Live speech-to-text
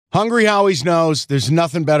Hungry Howie's knows there's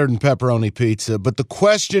nothing better than pepperoni pizza, but the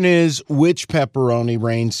question is, which pepperoni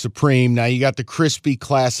reigns supreme? Now, you got the crispy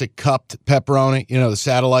classic cupped pepperoni, the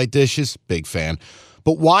satellite dishes, big fan.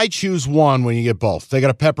 But why choose one when you get both? They got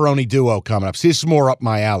a pepperoni duo coming up. See, this is more up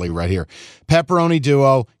my alley right here. Pepperoni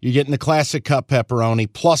duo, you're getting the classic cup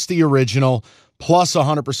pepperoni, plus the original, plus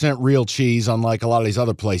 100% real cheese, unlike a lot of these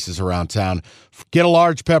other places around town. Get a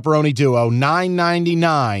large pepperoni duo,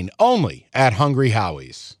 $9.99, only at Hungry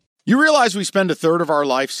Howie's. You realize we spend a third of our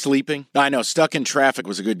life sleeping? I know, stuck in traffic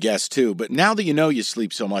was a good guess too, but now that you know you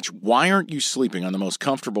sleep so much, why aren't you sleeping on the most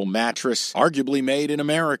comfortable mattress arguably made in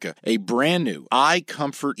America? A brand new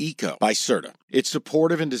iComfort Eco by Serta. It's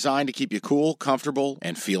supportive and designed to keep you cool, comfortable,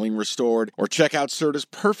 and feeling restored. Or check out Serta's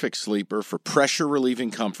Perfect Sleeper for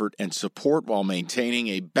pressure-relieving comfort and support while maintaining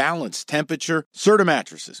a balanced temperature. Serta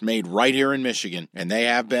mattresses made right here in Michigan, and they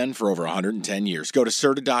have been for over 110 years. Go to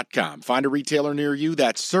Serta.com. Find a retailer near you.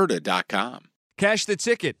 That's Serta.com. Cash the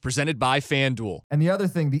Ticket, presented by FanDuel. And the other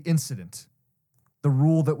thing, the incident, the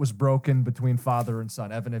rule that was broken between father and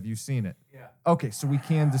son. Evan, have you seen it? Yeah. Okay, so we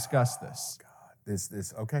can discuss this.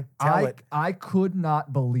 Okay. Tell it. I could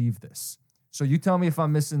not believe this. So you tell me if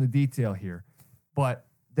I'm missing the detail here. But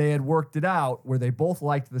they had worked it out where they both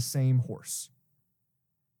liked the same horse.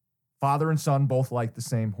 Father and son both liked the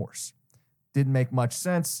same horse. Didn't make much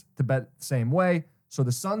sense to bet the same way. So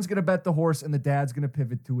the son's going to bet the horse and the dad's going to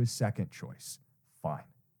pivot to his second choice. Fine.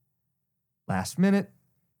 Last minute,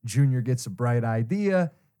 Junior gets a bright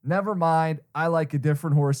idea. Never mind. I like a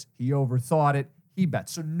different horse. He overthought it. He bet.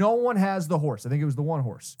 So no one has the horse. I think it was the one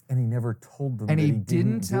horse. And he never told them and that he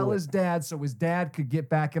didn't tell his dad so his dad could get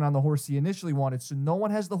back in on the horse he initially wanted. So no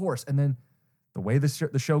one has the horse. And then the way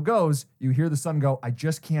the show goes, you hear the son go, I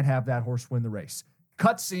just can't have that horse win the race.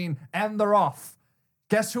 Cutscene, and they're off.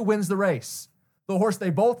 Guess who wins the race? The horse they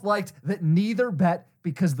both liked that neither bet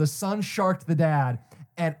because the son sharked the dad.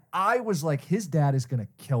 And I was like, his dad is going to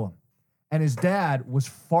kill him. And his dad was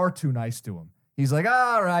far too nice to him. He's like,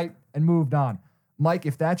 all right, and moved on. Mike,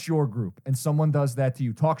 if that's your group and someone does that to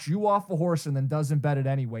you, talks you off a horse and then doesn't bet it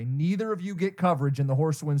anyway, neither of you get coverage and the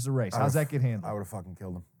horse wins the race. How's that get handled? I would have fucking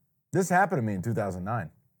killed him. This happened to me in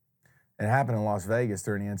 2009. It happened in Las Vegas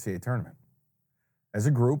during the NCAA tournament. As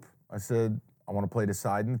a group, I said, I want to play the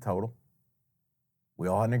side and the total. We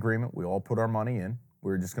all had an agreement. We all put our money in.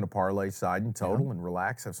 We were just going to parlay side and total and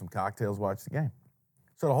relax, have some cocktails, watch the game.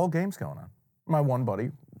 So the whole game's going on. My one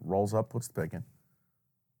buddy rolls up, puts the pick in.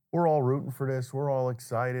 We're all rooting for this. We're all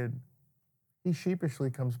excited. He sheepishly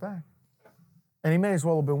comes back. And he may as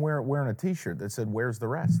well have been wearing a T-shirt that said, where's the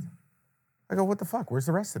rest? I go, what the fuck? Where's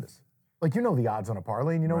the rest of this? Like, you know the odds on a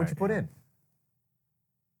parlay and you know what you put in.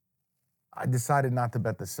 I decided not to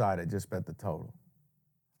bet the side. I just bet the total.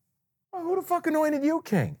 Well, who the fuck anointed you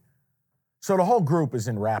king? So the whole group is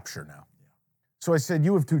in rapture now. So I said,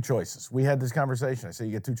 you have two choices. We had this conversation. I said,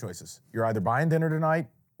 you get two choices. You're either buying dinner tonight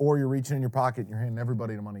or you're reaching in your pocket and you're handing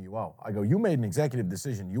everybody the money you owe. I go, you made an executive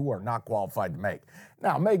decision you are not qualified to make.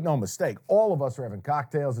 Now, make no mistake, all of us are having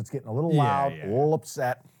cocktails. It's getting a little loud, a little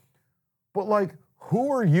upset. But, like,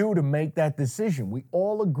 who are you to make that decision? We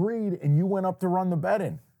all agreed, and you went up to run the bet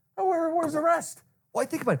in. Oh, where's the rest? Well, I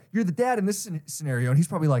think about it. You're the dad in this scenario, and he's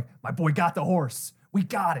probably like, my boy got the horse. We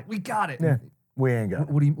got it. Yeah, we ain't got it.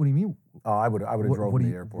 What do you mean? Oh, I would have drove to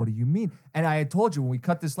the airport. What do you mean? And I had told you when we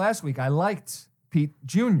cut this last week, I liked Pete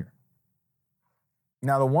Jr.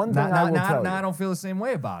 Now, the one thing I will tell you. Now I don't feel the same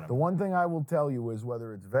way about him. The one thing I will tell you is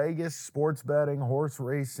whether it's Vegas, sports betting, horse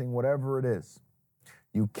racing, whatever it is,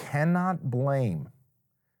 you cannot blame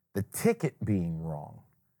the ticket being wrong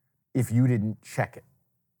if you didn't check it.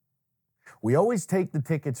 We always take the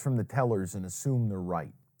tickets from the tellers and assume they're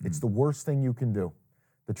right. It's the worst thing you can do.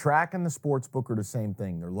 The track and the sports book are the same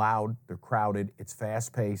thing. They're loud, they're crowded, it's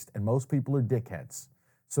fast-paced, and most people are dickheads,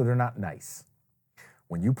 so they're not nice.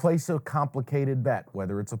 When you place a complicated bet,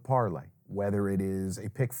 whether it's a parlay, whether it is a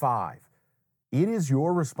pick five, it is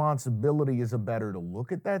your responsibility as a bettor to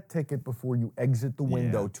look at that ticket before you exit the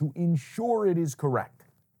window to ensure it is correct.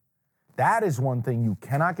 That is one thing you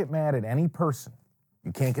cannot get mad at any person.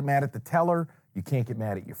 You can't get mad at the teller. You can't get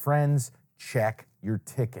mad at your friends. Check your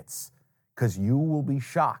tickets because you will be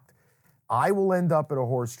shocked. I will end up at a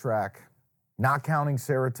horse track, not counting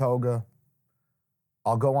Saratoga.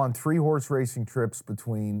 I'll go on 3 horse racing trips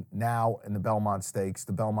between now and the Belmont Stakes.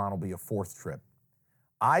 The Belmont will be a 4th trip.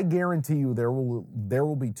 I guarantee you there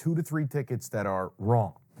will be 2 to 3 tickets that are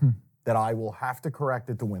wrong that I will have to correct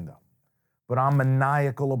at the window. But I'm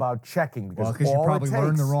maniacal about checking because you probably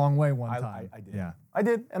learned the wrong way one time. I did. Yeah. I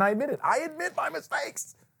did, and I admit it. I admit my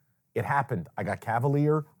mistakes. It happened. I got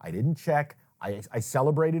cavalier. I didn't check. I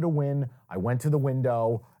celebrated a win. I went to the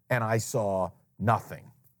window, and I saw nothing.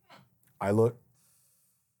 I look,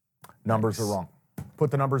 numbers are wrong.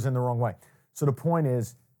 Put the numbers in the wrong way. So the point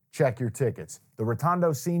is, check your tickets. The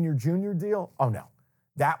Rotundo Senior Junior deal, oh no.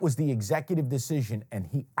 That was the executive decision, and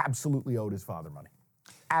he absolutely owed his father money.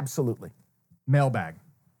 Absolutely. Mailbag.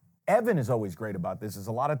 Evan is always great about this. Is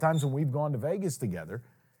a lot of times when we've gone to Vegas together,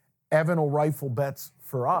 Evan will rifle bets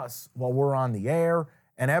for us while we're on the air,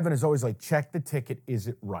 and Evan is always like, check the ticket, is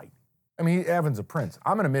it right? I mean, Evan's a prince.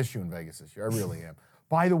 I'm going to miss you in Vegas this year. I really am.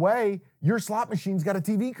 By the way, your slot machine's got a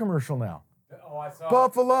TV commercial now. Oh, I saw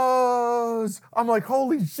Buffaloes! I'm like,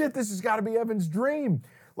 holy shit, this has got to be Evan's dream.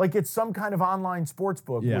 Like it's some kind of online sports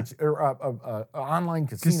book, or online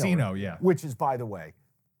casino. Casino, yeah. Which is, by the way,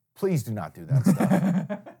 please do not do that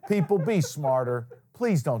stuff. People, be smarter.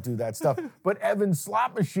 Please don't do that stuff. But Evan's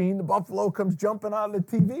slot machine, the Buffalo comes jumping out of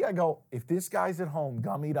the TV. I go, if this guy's at home,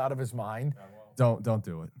 gummied out of his mind. Don't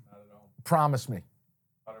do it. Not at all. Promise me.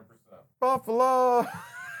 100%. Buffalo.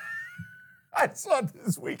 I saw it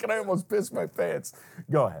this week and I almost pissed my pants.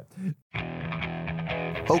 Go ahead.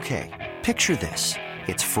 Okay, picture this.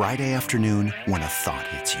 It's Friday afternoon when a thought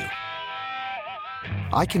hits you.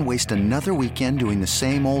 I can waste another weekend doing the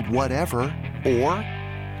same old whatever, or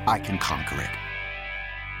I can conquer it.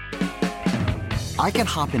 I can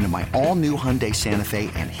hop into my all-new Hyundai Santa Fe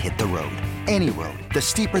and hit the road. Any road. The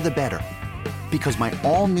steeper, the better. Because my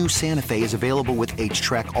all-new Santa Fe is available with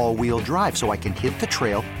H-Track all-wheel drive, so I can hit the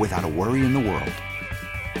trail without a worry in the world.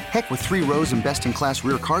 Heck, with 3 rows and best-in-class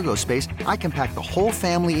rear cargo space, I can pack the whole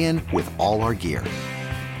family in with all our gear.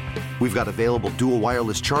 We've got available dual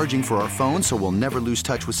wireless charging for our phones, so we'll never lose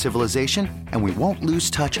touch with civilization, and we won't lose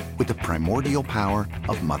touch with the primordial power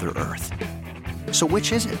of Mother Earth. So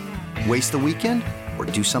which is it? Waste the weekend or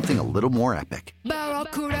do something a little more epic?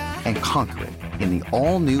 And conquer it in the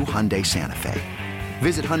all-new Hyundai Santa Fe.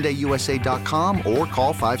 Visit HyundaiUSA.com or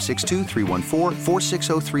call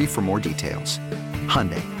 562-314-4603 for more details.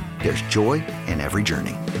 Hyundai, there's joy in every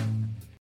journey.